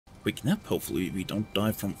quick nap. Hopefully we don't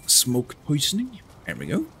die from smoke poisoning. There we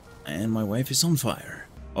go. And my wife is on fire.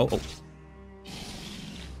 Oh.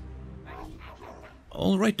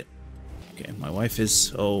 Alright then. Okay, my wife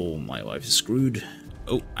is screwed.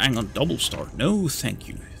 Oh, hang on, double star. No, thank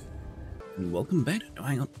you. Welcome back. No,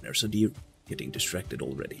 hang on, there's a deer. Getting distracted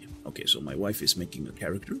already. Okay, so my wife is making a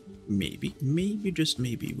character. Maybe, just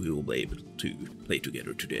maybe we will be able to play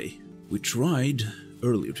together today. We tried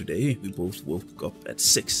earlier today. We both woke up at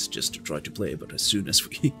 6 just to try to play, but as soon as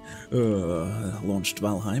we launched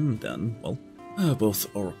Valheim, then, well,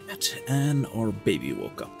 both our cat and our baby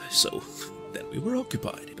woke up, so then we were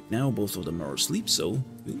occupied. But now both of them are asleep, so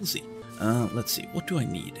we will see. Let's see, what do I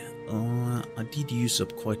need? I did use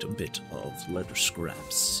up quite a bit of leather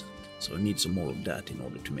scraps, so I need some more of that in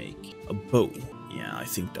order to make a bow. Yeah, I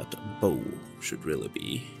think that a bow should really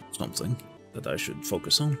be something that I should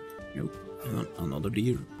focus on. Nope, another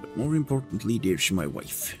deer. But more importantly, there's my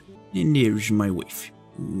wife. And there's my wife.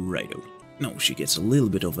 Righto. Now she gets a little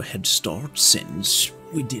bit of a head start since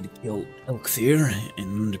we did kill elk there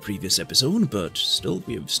in the previous episode, but still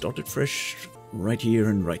we have started fresh right here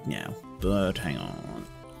and right now. But hang on,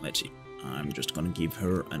 let's see. I'm just gonna give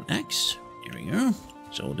her an axe. Here we go.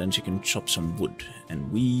 So then she can chop some wood,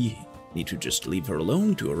 and we need to just leave her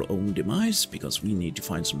alone to her own demise, because we need to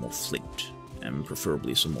find some more flint, and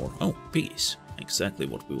preferably some more, piggies. Exactly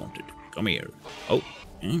what we wanted. Come here. Oh,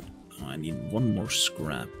 I need one more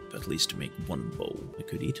scrap, at least to make one bow. I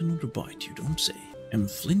could eat another bite, you don't say.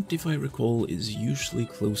 And flint, if I recall, is usually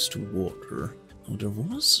close to water. Oh, there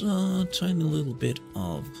was a tiny little bit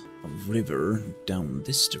of a river down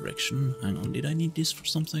this direction. Hang on, did I need this for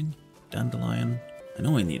something? Dandelion? I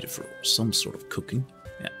know I need it for some sort of cooking.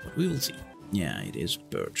 Yeah, but we will see. Yeah, it is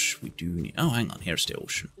birch. We do need... Oh, hang on, here's the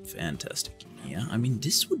ocean. Fantastic. Yeah, I mean,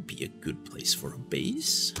 this would be a good place for a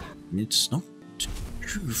base. And it's not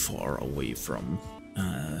too far away from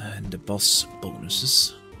the boss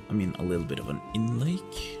bonuses. I mean, a little bit of an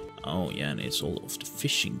in-lake. Oh, yeah, and it's all of the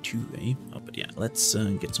fishing too, eh? Oh, but yeah, let's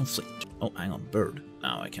get some flint. Oh, hang on, bird.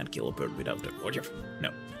 No, I can't kill a bird without a...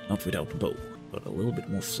 No, not without a bow. But a little bit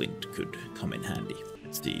more flint could come in handy.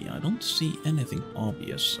 Let's see, I don't see anything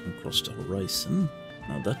obvious across the horizon.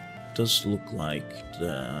 Now that does look like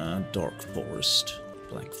the dark forest,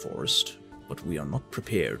 black forest, but we are not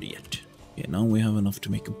prepared yet. Okay, now we have enough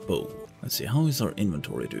to make a bow. Let's see, how is our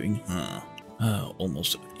inventory doing?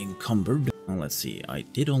 Almost encumbered. Now let's see, I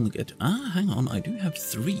did only get... hang on, I do have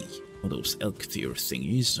 3 of those elk theor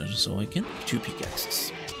thingies, so I can make 2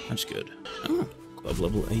 pickaxes. That's good. Oh. Club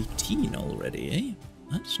level 18 already, eh?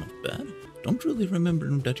 That's not bad. Don't really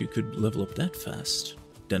remember that you could level up that fast.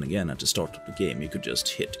 Then again, at the start of the game, you could just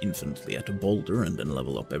hit infinitely at a boulder and then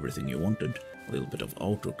level up everything you wanted. A little bit of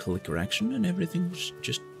auto-clicker action and everything was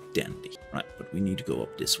just dandy. Right, but we need to go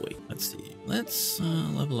up this way. Let's see. Let's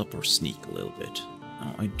level up our sneak a little bit.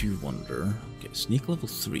 Now, I do wonder... Okay, sneak level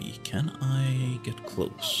 3. Can I get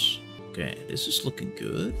close? Okay, this is looking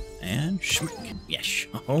good. And schmack. Yesh.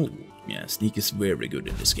 Oh, yeah, sneak is very good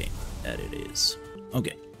in this game. That it is.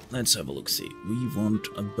 Okay, let's have a look-see. We want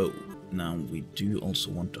a bow. Now, we do also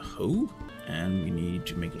want a hoe. And we need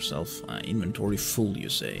to make ourselves inventory full, you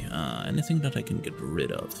say. Anything that I can get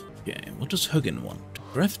rid of. Okay, what does Hugin want?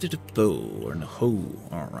 Crafted a bow or a hoe.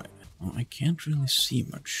 Alright. Well, I can't really see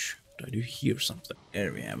much. But I do hear something.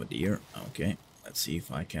 There we have a deer. Okay, let's see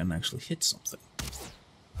if I can actually hit something.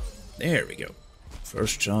 There we go.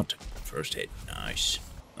 First shot, first hit. Nice.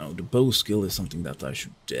 Now, the bow skill is something that I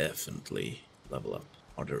should definitely level up.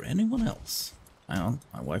 Are there anyone else? Hang on,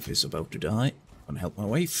 my wife is about to die. Gonna help my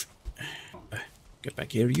wife. Get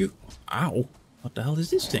back here, you. Ow! What the hell is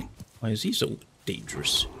this thing? Why is he so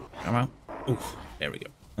dangerous? Come on. Oof, there we go.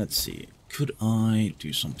 Let's see. Could I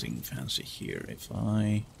do something fancy here if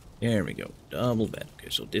I... There we go. Double bed. Okay,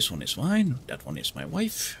 so this one is fine. That one is my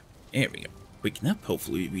wife. There we go. Quick nap.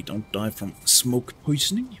 Hopefully we don't die from smoke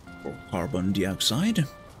poisoning or carbon dioxide.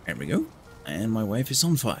 There we go. And my wife is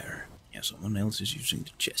on fire. Yeah, someone else is using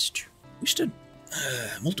the chest. Wish that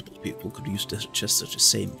multiple people could use the chest at the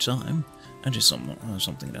same time. That is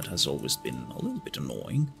something that has always been a little bit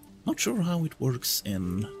annoying. Not sure how it works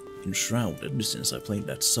in Shrouded since I played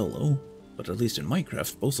that solo, but at least in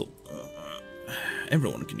Minecraft,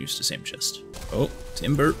 everyone can use the same chest. Oh,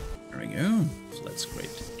 timber. There we go. So let's create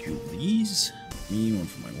 2 of these. Me, one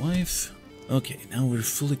for my wife. Okay, now we're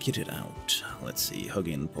fully kitted out. Let's see,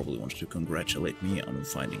 Hugin probably wants to congratulate me on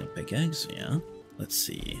finding a pickaxe, yeah. Let's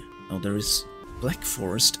see. Oh, there is Black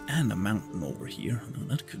Forest and a mountain over here. Now,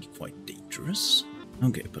 that could be quite dangerous.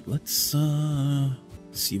 Okay, but let's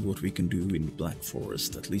see what we can do in Black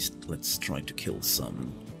Forest. At least let's try to kill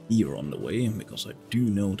some deer on the way, because I do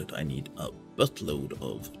know that I need a buttload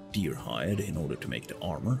of deer hide in order to make the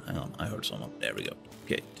armor. Hang on, I heard someone. There we go.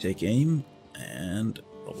 Okay, take aim, and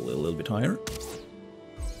probably a little bit higher.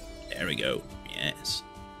 There we go. Yes.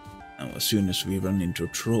 Now, as soon as we run into a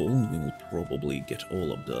troll, we will probably get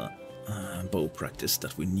all of the bow practice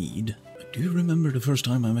that we need. I do remember the first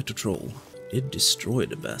time I met a troll. I did destroy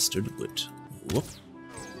the bastard with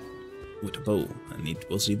a bow, and it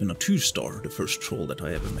was even a 2-star, the first troll that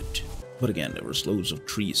I ever met. But again, there was loads of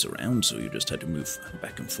trees around, so you just had to move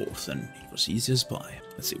back and forth, and it was easy as pie.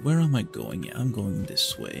 Let's see, where am I going? Yeah, I'm going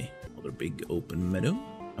this way. Another big open meadow.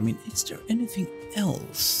 I mean, is there anything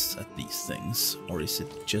else at these things, or is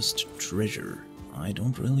it just treasure? I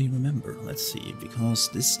don't really remember. Let's see, because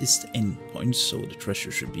this is the end point, so the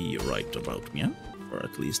treasure should be right about me, or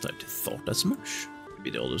at least I thought as much. Could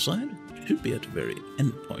be the other side. It should be at the very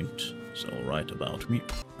end point, so right about me.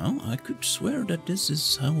 Oh, I could swear that this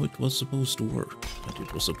is how it was supposed to work, that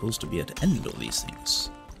it was supposed to be at the end of these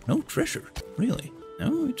things. No treasure, really.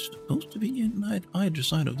 No, it's supposed to be in either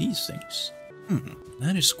side of these things.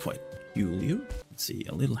 That is quite peculiar. Let's see,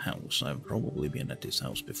 a little house. I've probably been at this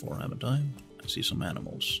house before, haven't I? I see some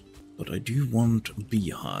animals. But I do want a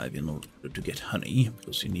beehive in order to get honey,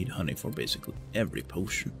 because you need honey for basically every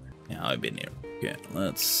potion. Yeah, I've been here. Okay,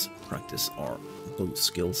 let's practice our bow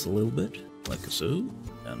skills a little bit, like so.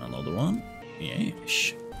 And another one.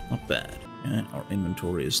 Yesh. Not bad. Yeah, our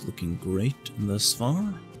inventory is looking great thus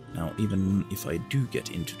far. Now, even if I do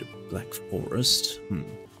get into the Black Forest,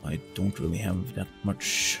 I don't really have that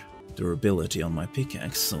much durability on my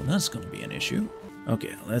pickaxe, so that's gonna be an issue.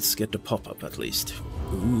 Okay, let's get the pop-up at least.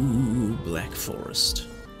 Ooh, Black Forest.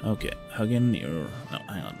 Okay, Huggin, you're... No,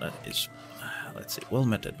 hang on, that is... let's see,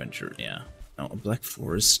 well-met adventure, yeah. Now, a Black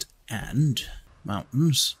Forest and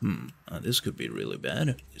mountains. This could be really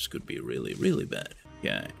bad. This could be really, really bad.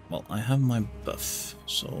 Yeah, well, I have my buff,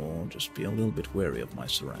 so just be a little bit wary of my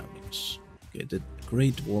surroundings. Okay, the Grey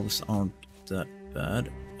Dwarves aren't that bad.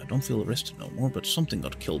 I don't feel arrested no more, but something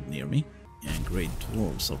got killed near me. And Grey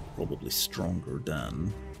Dwarves are probably stronger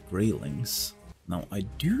than Greylings. Now, I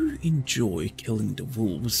do enjoy killing the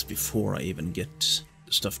wolves before I even get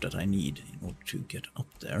the stuff that I need in order to get up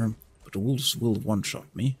there. But the wolves will one-shot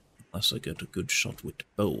me, unless I get a good shot with the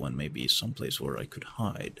bow and maybe someplace where I could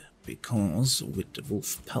hide. Because with the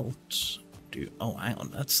wolf pelt, oh, hang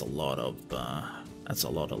on, that's a lot of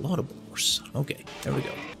boars. Okay, there we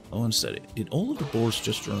go. Oh, and steady. Did all of the boars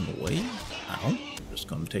just run away? Ow. Just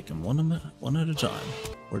gonna take them one at a time.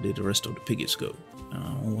 Where did the rest of the piggies go?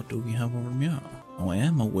 What do we have over here? Oh, I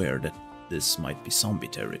am aware that this might be zombie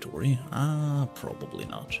territory. Probably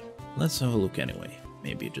not. Let's have a look anyway.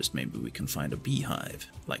 Maybe we can find a beehive.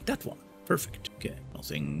 Like that one. Perfect. Okay,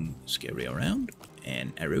 nothing scary around.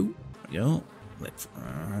 An arrow. There we go.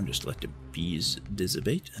 Just let the bees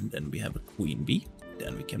dissipate, and then we have a queen bee.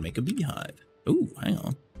 Then we can make a beehive. Oh, hang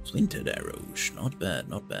on. Flinted arrows. Not bad,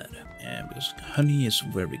 not bad. Yeah, because honey is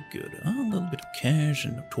very good. A little bit of cash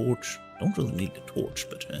and a torch. Don't really need the torch,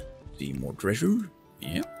 but see, more treasure.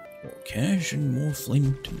 Yeah, more cash and more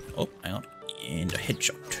flint. And, oh, hang on. And a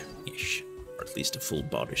headshot. Yes. Or at least a full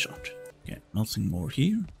body shot. Okay, nothing more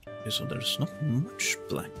here. Okay, so there's not much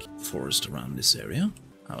Black Forest around this area.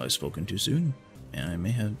 Have I spoken too soon? Yeah, I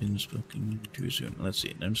may have been spoken too soon. Let's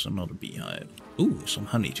see, there's another beehive. Ooh, some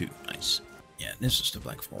honey too. Nice. Yeah, this is the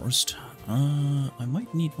Black Forest. I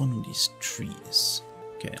might need one of these trees.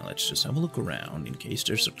 Okay, let's just have a look around in case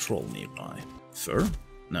there's a troll nearby. Fur?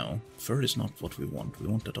 No, fur is not what we want. We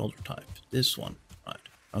want that other type. This one. Right.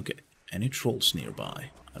 Okay, any trolls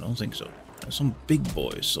nearby? I don't think so. There's some big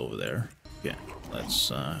boys over there. Okay, let's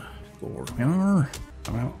go over here.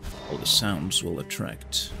 Come out. All the sounds will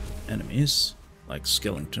attract enemies, like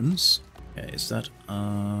skeletons. Okay, is that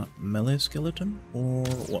a melee skeleton or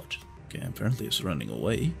what? Okay, apparently it's running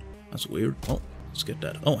away. That's weird. Oh, let's get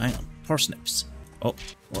that. Oh, hang on. Parsnips. Oh,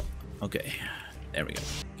 what? Okay, there we go.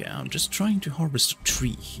 Okay, I'm just trying to harvest a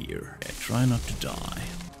tree here. Okay, try not to die.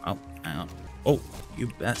 Oh, hang on. Oh,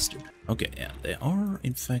 you bastard. Okay, yeah, they are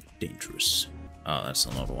in fact dangerous. Oh, that's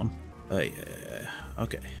another one.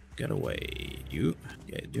 Okay, get away, you.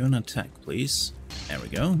 Okay, do an attack, please. There we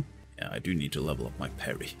go. Yeah, I do need to level up my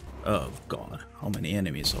parry. Oh god, how many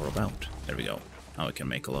enemies are about? There we go. Now I can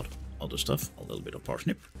make a lot of other stuff. A little bit of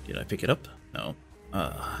parsnip. Did I pick it up? No.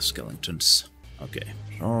 Skeletons. Okay,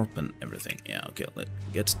 sharpen everything. Yeah, okay, let's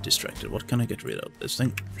get distracted. What can I get rid of? This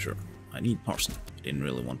thing? Sure. I need parsnip. Didn't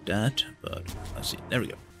really want that, but let's see. There we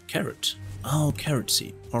go. Carrot. Oh, carrot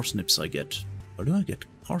seed. Parsnips I get. Where do I get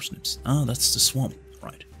parsnips? Ah, that's the swamp.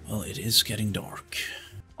 Right. Well, it is getting dark.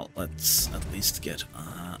 Well, let's at least get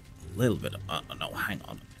a little bit of... no, hang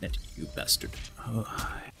on a minute, you bastard.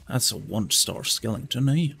 That's a 1-star skeleton,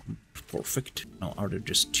 eh? Perfect. Now, are there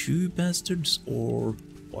just 2 bastards, or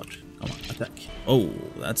what? Come on, attack. Oh,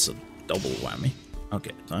 that's a double whammy.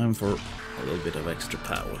 Okay, time for a little bit of extra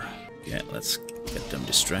power. Okay, let's get them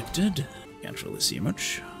distracted. Can't really see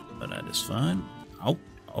much, but that is fine.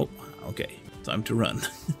 Oh, okay. Time to run.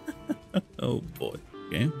 Oh boy.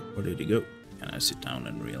 Okay, where did he go? Can I sit down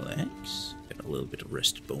and relax? Get a little bit of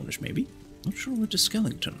rest bonus, maybe? Not sure what the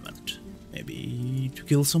skeleton meant. Maybe to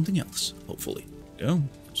kill something else, hopefully. Go,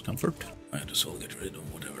 it's comfort. Might as well get rid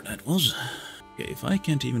of whatever that was. Okay, if I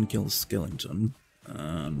can't even kill skeleton,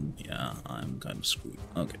 yeah, I'm kind of screwed.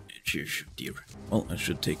 Okay, dear. Well, I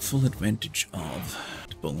should take full advantage of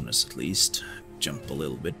the bonus at least. Jump a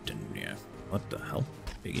little bit and yeah. What the hell?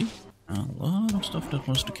 Piggy? A lot of stuff that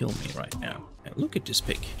wants to kill me right now. Hey, look at this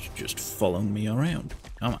pig, just following me around.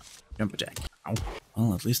 Come on, jump attack. Ow.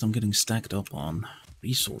 Well, at least I'm getting stacked up on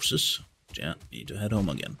resources. Yeah, need to head home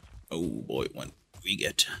again. Oh boy, when we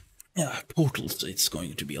get portals, it's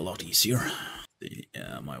going to be a lot easier.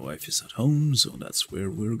 My wife is at home, so that's where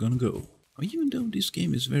we're gonna go. Even though this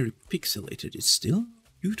game is very pixelated, it's still a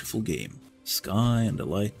beautiful game. Sky and the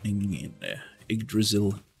lightning in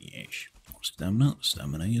Yggdrasil. Yesh.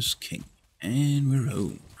 Stamina is king. And we're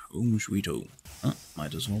home. Home sweet home.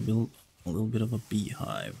 Might as well build a little bit of a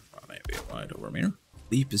beehive. Or maybe right over here.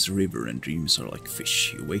 Sleep is a river and dreams are like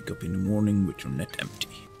fish. You wake up in the morning with your net empty.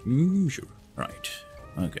 Sure. Right.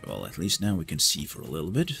 Okay, well at least now we can see for a little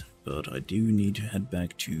bit. But I do need to head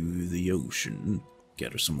back to the ocean.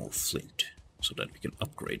 Gather some more flint. So that we can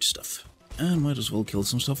upgrade stuff. And might as well kill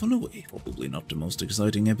some stuff on the way. Probably not the most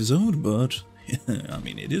exciting episode, but I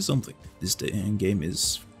mean, it is something. This game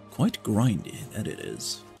is quite grindy, that it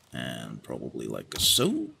is. And probably like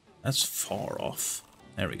so. That's far off.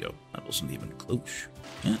 There we go. That wasn't even close.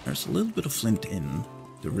 Yeah, there's a little bit of flint in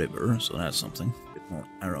the river, so that's something. A bit more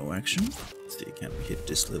arrow action. Let's see, can we hit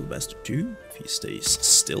this little bastard too? If he stays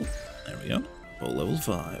still. There we go. Bow level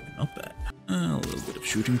 5, not bad. A little bit of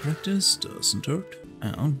shooting practice, doesn't hurt.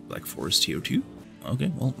 And Black Forest here too.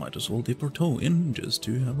 Okay, well, might as well dip our toe in just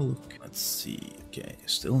to have a look. Let's see. Okay,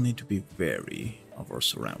 still need to be wary of our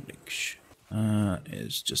surroundings.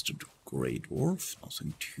 It's just a grey dwarf,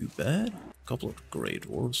 nothing too bad. A couple of grey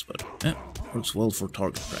dwarves, but yeah, works well for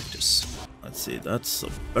target practice. Let's see, that's a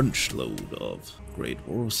bunch load of grey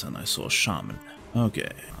dwarves, and I saw a shaman. Okay,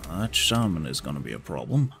 that shaman is gonna be a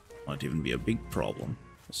problem. Might even be a big problem.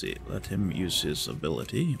 Let's see, let him use his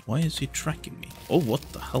ability. Why is he tracking me? Oh, what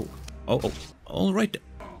the hell? Oh, alright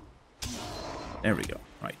then. There we go.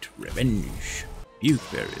 Right, revenge.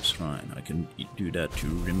 Bukeberries, fine. I can do that to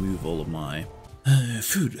remove all of my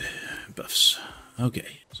food buffs.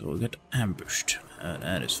 Okay, so we got ambushed.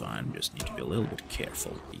 That is fine, just need to be a little bit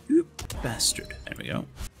careful. You bastard. There we go.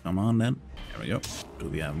 Come on then. There we go. Do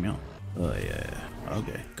we have me on? Oh yeah.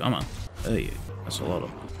 Okay, come on. Hey, that's a lot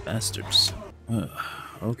of bastards.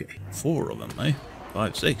 Okay, 4 of them, eh?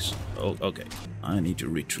 5, 6. Oh, okay. I need to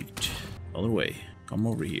retreat. Other way. Come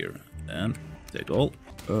over here. Then take all.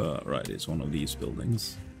 Right, it's one of these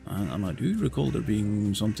buildings. And I do recall there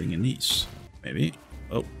being something in these. Maybe.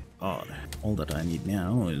 Oh, odd. All that I need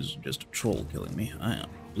now is just a troll killing me.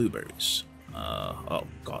 Blueberries. Oh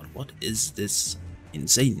god, what is this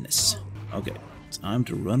insaneness? Okay, time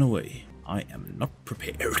to run away. I am not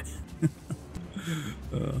prepared.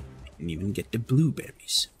 Didn't even get the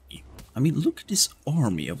blueberries. I mean, look at this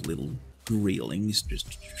army of little greelings.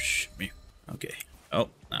 Just me. Okay. Oh,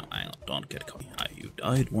 now hang on, don't get caught. You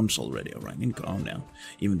died once already, Arajnin. Calm down.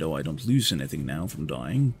 Even though I don't lose anything now from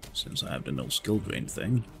dying, since I have the no skill drain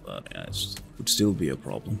thing, but yeah, it would still be a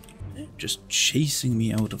problem. Just chasing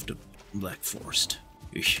me out of the Black Forest.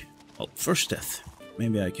 Eesh. Well, first death.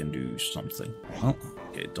 Maybe I can do something. Well,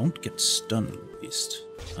 okay, don't get stunned, at least.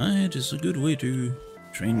 It is a good way to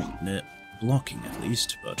train the blocking, at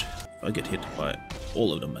least, but if I get hit by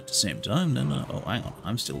all of them at the same time, then, oh, hang on,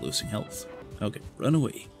 I'm still losing health. Okay, run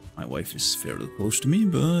away. My wife is fairly close to me,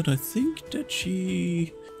 but I think that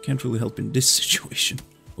she can't really help in this situation.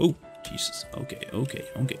 Oh, Jesus. Okay,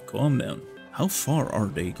 calm down. How far are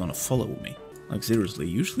they gonna follow me? Like, seriously,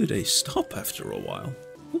 usually they stop after a while.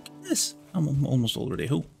 Look at this. I'm almost already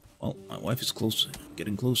home. Well, my wife is close,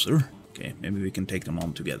 getting closer. Okay, maybe we can take them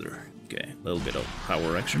on together. Okay, a little bit of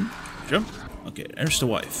power action. Jump. Okay, there's the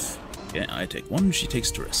wife. Okay, I take one, she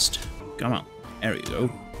takes the rest. Come on. There you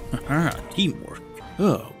go. Haha, teamwork.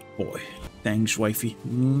 Oh, boy. Thanks, wifey.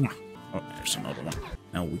 Oh, there's another one.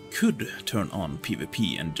 Now, we could turn on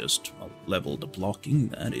PvP and just level the blocking.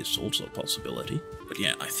 That is also a possibility. But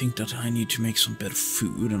yeah, I think that I need to make some better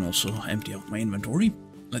food and also empty out my inventory.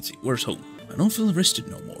 let's see, where's home? I don't feel rested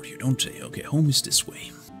no more, you don't say. Okay, home is this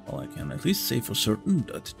way. Well, I can at least say for certain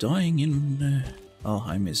that dying in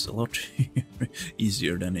Valheim is a lot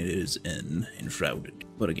easier than it is in Shrouded.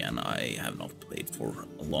 But again, I have not played for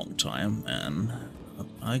a long time, and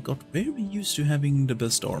I got very used to having the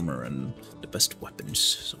best armor and the best weapons,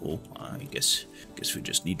 so I guess we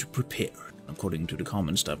just need to prepare. According to the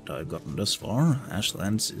comments that I've gotten thus far,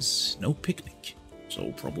 Ashlands is no picnic,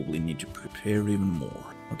 so probably need to prepare even more.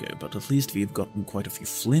 Okay, but at least we've gotten quite a few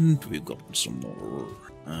flint, we've gotten some more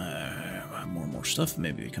stuff.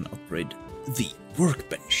 Maybe we can upgrade the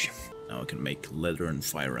workbench. Now I can make leather and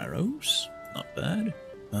fire arrows, not bad.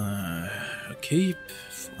 A cape,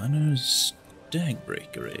 and a stag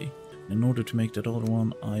breaker, eh? In order to make that other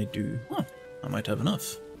one, I might have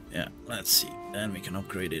enough. Yeah, let's see. Then we can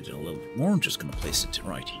upgrade it a little bit more. I'm just gonna place it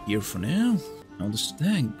right here for now. Now the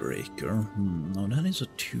stag breaker, now that is a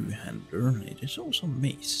two-hander. It is also a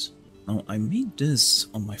mace. Now I made this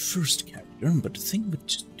on my first character, but the thing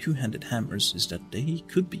with two-handed hammers is that they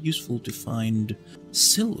could be useful to find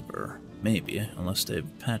silver. Maybe, unless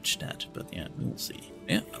they've patched that, but yeah, we'll see.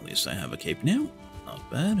 Yeah, at least I have a cape now. Not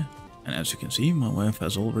bad. And as you can see, my wife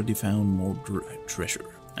has already found more treasure.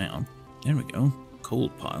 Hang on. There we go. Coal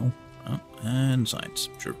pile. And science.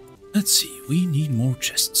 Sure. Let's see. We need more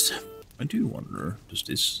chests. I do wonder, does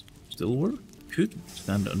this still work? Could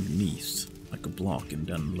stand underneath like a block and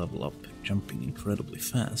then level up, jumping incredibly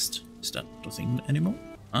fast. Is that a thing anymore?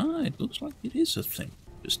 It looks like it is a thing.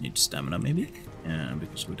 Just need stamina maybe? Yeah,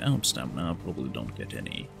 because without stamina I probably don't get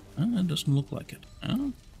any. It doesn't look like it.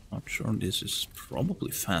 Not sure. This is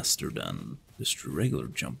probably faster than just regular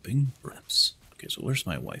jumping, perhaps. Okay, so where's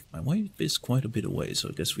my wife? My wife is quite a bit away, so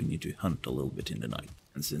I guess we need to hunt a little bit in the night.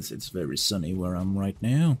 And since it's very sunny where I'm right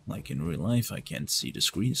now, like in real life, I can't see the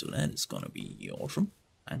screen, so that is gonna be awesome.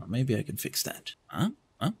 Hang on, maybe I can fix that. A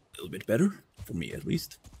little bit better, for me at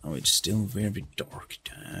least. Oh, it's still very dark,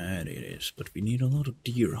 that it is. But we need a lot of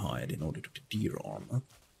deer hide in order to get deer armor.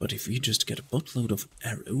 But if we just get a buttload of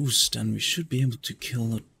arrows, then we should be able to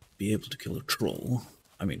kill a troll.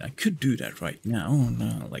 I mean, I could do that right now.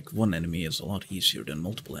 Like, one enemy is a lot easier than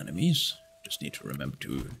multiple enemies. Just need to remember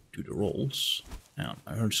to do the rolls. Now,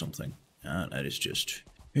 I heard something. That is just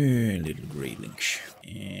a little grey lynx.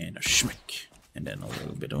 And a schmeck. And then a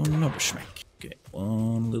little bit of another schmeck. Okay,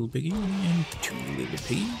 one little piggy, and two little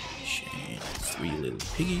piggies, and three little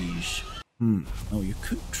piggies. Now you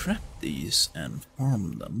could trap these and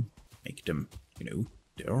farm them. Make them,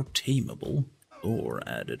 they are tameable. Or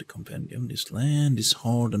added a compendium. This land is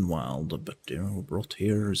hard and wild, but brought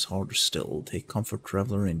here is harder still. Take comfort,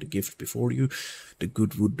 traveler, in the gift before you, the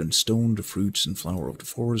good wood and stone, the fruits and flower of the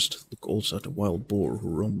forest. Look also at the wild boar who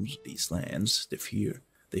roams these lands. They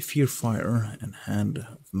fear fire and hand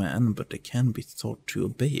of man, but they can be taught to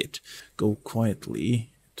obey it. Go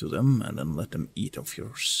quietly to them, and then let them eat of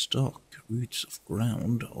your stock. Roots of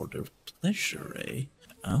ground are their pleasure, eh?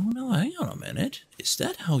 Oh no, hang on a minute. Is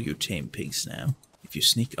that how you tame pigs now? If you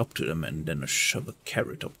sneak up to them and then shove a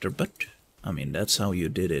carrot up their butt? I mean, that's how you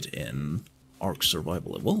did it in Ark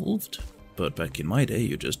Survival Evolved. But back in my day,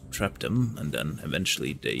 you just trapped them, and then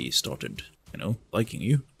eventually they started, liking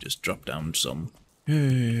you. Just drop down some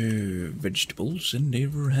vegetables, and they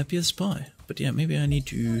were happy as pie. But yeah, maybe I need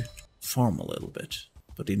to farm a little bit.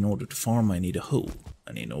 But in order to farm, I need a hoe.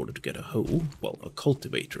 And in order to get a hoe, well, a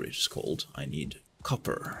cultivator is called, I need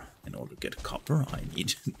copper. In order to get copper, I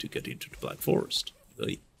need to get into the Black Forest.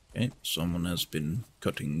 Okay, someone has been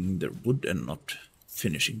cutting their wood and not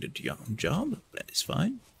finishing the job. That is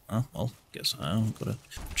fine. Well, guess I'm gonna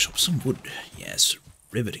chop some wood. Yes,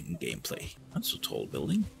 riveting gameplay. That's a tall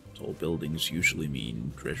building. Tall buildings usually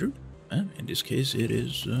mean treasure. In this case, it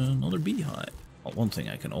is another beehive. Well, one thing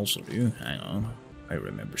I can also do, hang on. I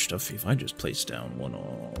remember stuff. If I just place down one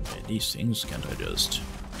of these things, can't I just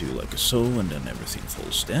do like a so and then everything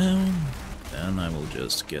falls down? Then I will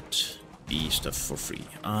just get bee stuff for free.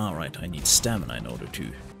 Right, I need stamina in order to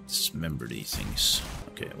dismember these things.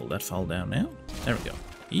 Okay, will that fall down now? There we go.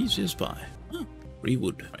 Easy as pie. Free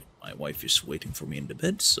wood. Right, my wife is waiting for me in the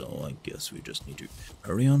bed, so I guess we just need to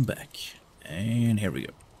hurry on back. And here we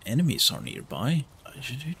go. Enemies are nearby.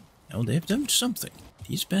 Oh, they've done something.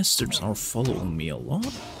 These bastards are following me a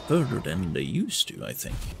lot further than they used to, I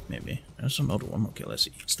think. Maybe. There's another one. Okay, let's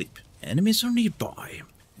see. Sleep. Enemies are nearby.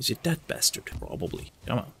 Is it that bastard? Probably.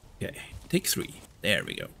 Come on. Okay, take 3. There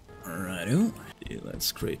we go. Righto.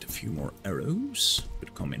 Let's create a few more arrows.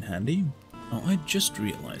 Could come in handy. Oh, I just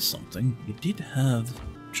realized something. We did have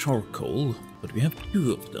charcoal, but we have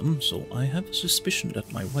 2 of them, so I have a suspicion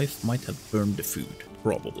that my wife might have burned the food.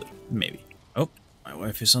 Probably. Maybe. Oh, My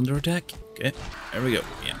wife is under attack. Okay, there we go.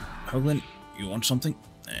 Yeah, Hoagland, you want something?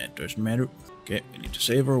 It doesn't matter. Okay, we need to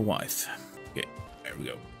save our wife. Okay, there we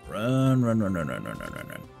go. Run, run, run, run, run, run, run, run,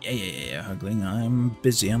 run. Yeah, Hoagland, I'm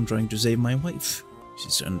busy. I'm trying to save my wife.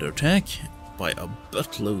 She's under attack by a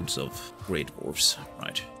buttloads of great dwarfs.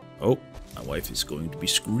 Right. Oh, my wife is going to be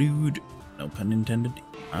screwed. No pun intended.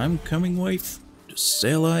 I'm coming, wife. Just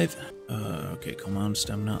stay alive. Okay, come on,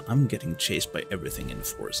 stamina. I'm getting chased by everything in the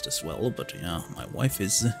forest as well, but yeah, my wife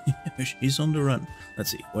is... she's on the run.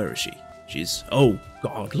 Let's see, where is she? She's... Oh,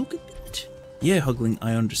 God, look at that. Yeah, Hoagland,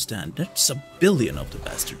 I understand. That's a billion of the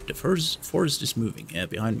bastard. The forest is moving. Yeah,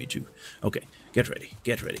 behind me too. Okay, get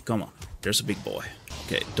ready, come on. There's a big boy.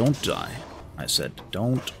 Okay, don't die. I said,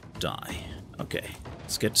 don't die. Okay,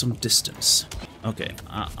 let's get some distance. Okay,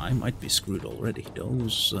 I might be screwed already.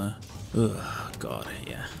 Those, God,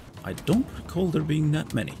 yeah. I don't recall there being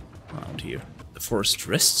that many around here. The forest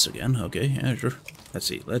rests again. Okay, yeah, sure. Let's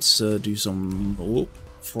see, let's do some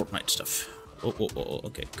Fortnite stuff.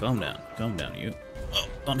 Okay, calm down, you. Oh,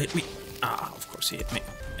 don't hit me. Ah, of course he hit me.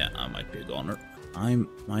 Yeah, I might be a goner. I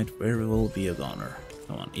might very well be a goner.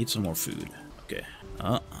 Come on, eat some more food. Okay,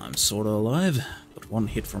 I'm sorta alive, but one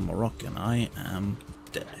hit from a rock and I am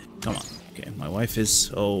dead. Come on. Okay, my wife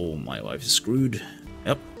is screwed.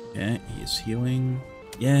 Yep. Yeah, he is healing.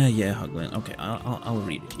 Yeah, Hoagland. Okay, I'll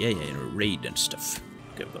read it. Yeah, raid and stuff.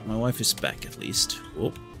 Okay, but my wife is back at least.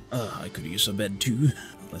 Oh, I could use a bed too.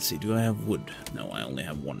 Let's see, do I have wood? No, I only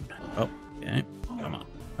have one. Oh, okay, come on.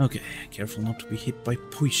 Okay, careful not to be hit by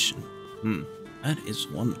poison. That is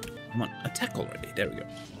one. Come on, attack already. There we go.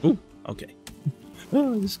 Oh, okay.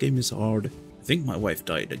 Oh, this game is hard. I think my wife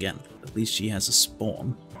died again. At least she has a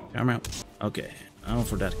spawn. Come out. Okay, now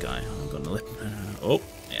for that guy. I'm gonna let... oh,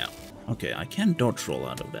 yeah. Okay, I can dodge roll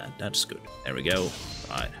out of that. That's good. There we go.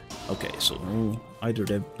 Right. Okay, so either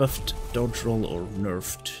they've buffed dodge roll or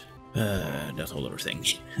nerfed that whole other thing.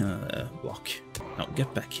 Block. Now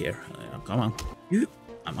get back here. Come on.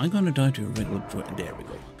 Am I gonna die to a regular... There we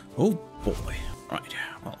go. Oh boy. Right.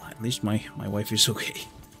 Well, at least my wife is okay.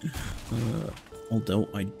 Although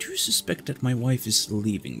I do suspect that my wife is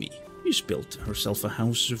leaving me. She's built herself a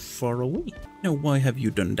house far away. Now, why have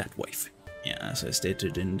you done that, wife? Yeah, as I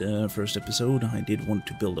stated in the first episode, I did want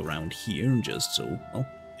to build around here just so, well,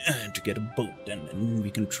 to get a boat and then we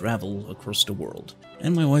can travel across the world.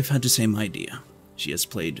 And my wife had the same idea. She has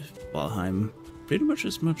played Valheim pretty much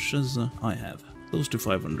as I have. Close to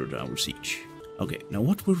 500 hours each. Okay, now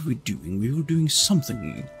what were we doing? We were doing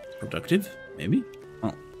something productive, maybe?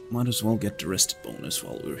 Well, might as well get the rested bonus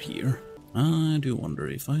while we're here. I do wonder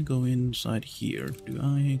if I go inside here, do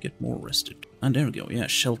I get more rested? And there we go, yeah,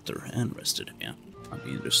 shelter and rested, yeah. I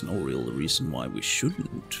mean, there's no real reason why we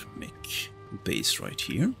shouldn't make a base right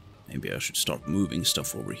here. Maybe I should start moving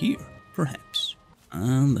stuff over here, perhaps.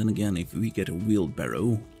 And then again, if we get a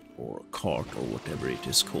wheelbarrow, or a cart, or whatever it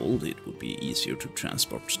is called, it would be easier to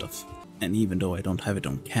transport stuff. And even though I don't have it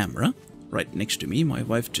on camera, right next to me, my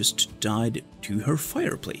wife just died to her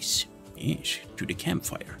fireplace. Yes, to the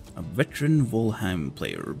campfire. A veteran Valheim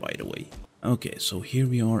player, by the way. Okay, so here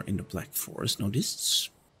we are in the Black Forest. Now this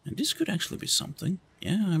could actually be something.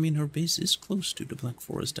 Yeah, I mean her base is close to the Black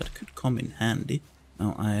Forest. That could come in handy.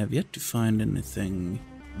 Now I have yet to find anything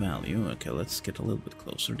value. Okay, let's get a little bit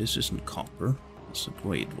closer. This isn't copper. It's a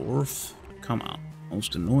grey dwarf. Come on.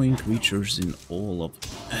 Most annoying creatures in all of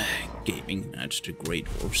gaming. That's the grey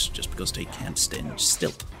dwarfs, just because they can't stand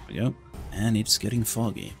still. There we go. And it's getting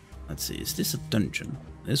foggy. Let's see, is this a dungeon?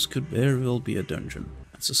 This could very well be a dungeon.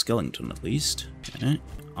 That's a skeleton at least. Okay.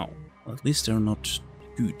 Oh, well, at least they're not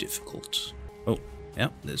too difficult. Oh, yeah,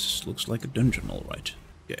 this looks like a dungeon, alright.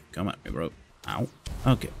 Okay, come at me, bro. Ow.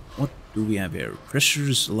 Okay, what do we have here?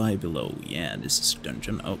 Pressures lie below. Yeah, this is a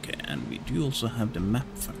dungeon. Okay, and we do also have the map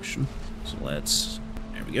function. So let's...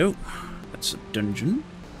 There we go. That's a dungeon.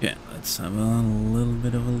 Yeah, let's have a little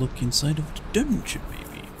bit of a look inside of the dungeon,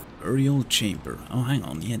 maybe. Burial chamber. Oh, hang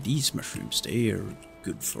on. Yeah, these mushrooms, they are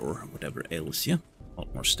good for whatever ails you. A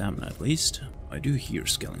lot more stamina, at least. I do hear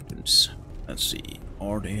skeletons. Let's see.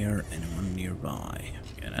 Are there anyone nearby?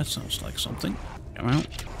 Yeah, that sounds like something. Come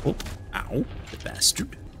out. Oh, ow. The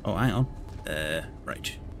bastard. Oh, hang on.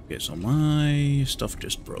 Right. Okay, so my stuff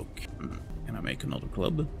just broke. Can I make another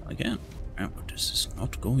club? I can. Oh, this is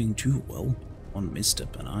not going too well. One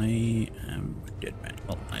misstep and I am a dead man.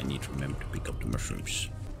 Well, I need to remember to pick up the mushrooms.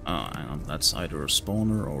 Hang on, that's either a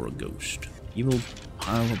spawner or a ghost. Evil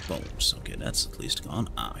pile of bones. Okay, that's at least gone.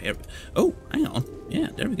 Here. Oh, hang on. Yeah,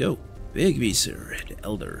 there we go. Big Viser, the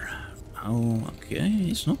Elder. Oh, okay,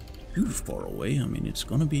 he's not too far away. I mean, it's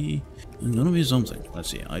gonna be something. Let's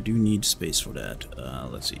see, I do need space for that.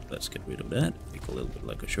 Let's see, let's get rid of that. Make a little bit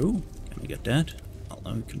like a show. Can I get that? Oh,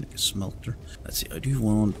 now we can make a smelter. Let's see, I do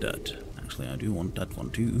want that. Actually, I do want that one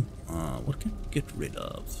too. What can we get rid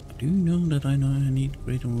of? I do know that I need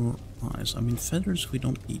greater eyes. I mean, feathers we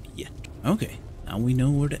don't need yet. Okay, now we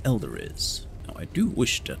know where the Elder is. Now, I do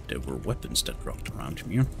wish that there were weapons that rocked around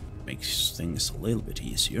here. Makes things a little bit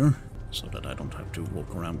easier, so that I don't have to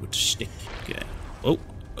walk around with a stick. Okay. Oh,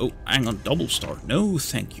 hang on, double star. No,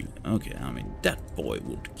 thank you. Okay, I mean, that boy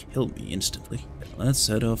would kill me instantly. Let's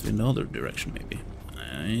head off in the other direction, maybe.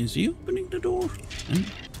 Is he opening the door?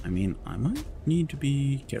 I mean, I might need to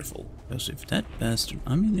be careful, because if that bastard...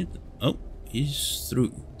 I mean, it... Oh, he's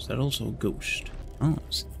through. Is that also a ghost? Oh,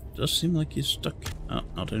 it does seem like he's stuck. Oh,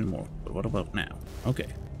 not anymore. But what about now? Okay.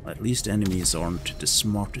 At least enemies aren't the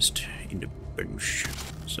smartest in the bunch.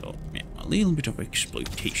 So, yeah, a little bit of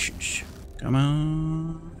exploitations. Come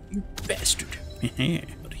on, you bastard.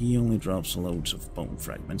 But he only drops loads of bone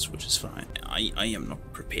fragments, which is fine. I am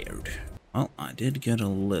not prepared. Well, I did get a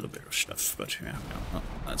little bit of stuff, but yeah, well,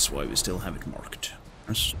 that's why we still have it marked.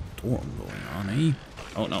 There's a storm going on, eh?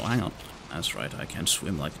 Oh, no, hang on. That's right, I can't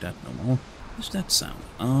swim like that no more. What's that sound?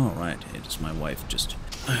 Oh, right, it is my wife just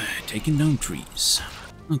taking down trees.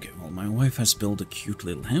 Okay, well, my wife has built a cute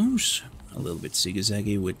little house. A little bit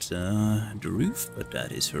zigzaggy with the roof, but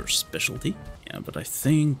that is her specialty. Yeah, but I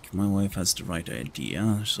think my wife has the right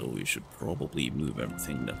idea, so we should probably move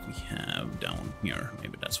everything that we have down here.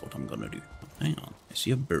 Maybe that's what I'm gonna do. Hang on, I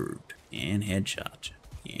see a bird. And headshot.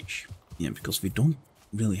 Yesh. Yeah, because we don't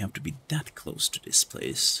really have to be that close to this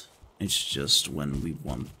place. It's just when we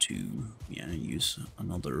want to, yeah, use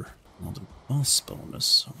another boss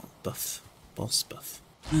bonus or buff. Boss buff.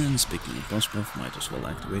 And speaking of boss buff, might as well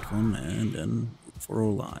activate one and then for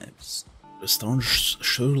our lives. The stars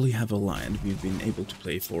surely have aligned. We've been able to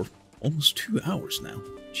play for almost 2 hours now.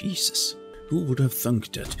 Jesus. Who would have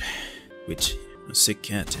thunk that with a sick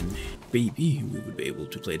cat and baby we would be able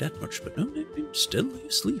to play that much, but no, they've been still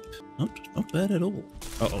asleep. Not bad at all.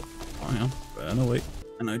 Uh-oh. I am. Ran away.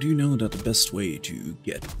 And I do know that the best way to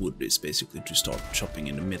get wood is basically to start chopping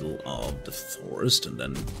in the middle of the forest and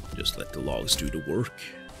then just let the logs do the work.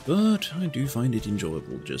 But I do find it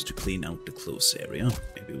enjoyable just to clean out the close area.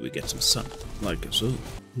 Maybe we get some sun, like so.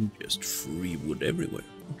 Just free wood everywhere.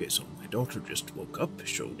 Okay, so my daughter just woke up,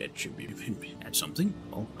 showed that she had something.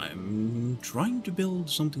 Well, I'm trying to build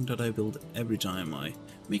something that I build every time I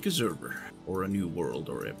make a server, or a new world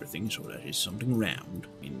or everything, so that is something round.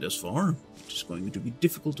 I mean, thus far, it's going to be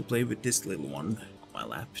difficult to play with this little one on my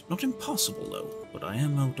lap. Not impossible though, but I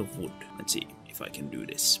am out of wood. Let's see if I can do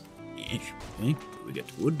this. Yes, okay, we get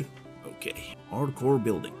wood. Okay, hardcore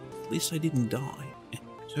building. At least I didn't die.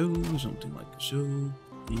 So, something like so,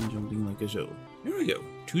 and something like so. There we go,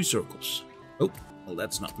 2 circles. Oh, well,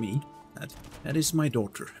 that's not me. That is my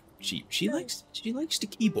daughter. She likes the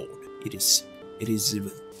keyboard. It is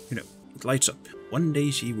you know, it lights up. One day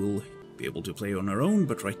she will be able to play on her own,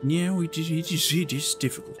 but right now it is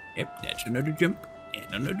difficult. Yep, that's another jump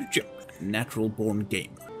and another jump. Natural born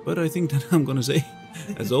gamer. But I think that I'm gonna say,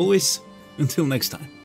 as always, until next time.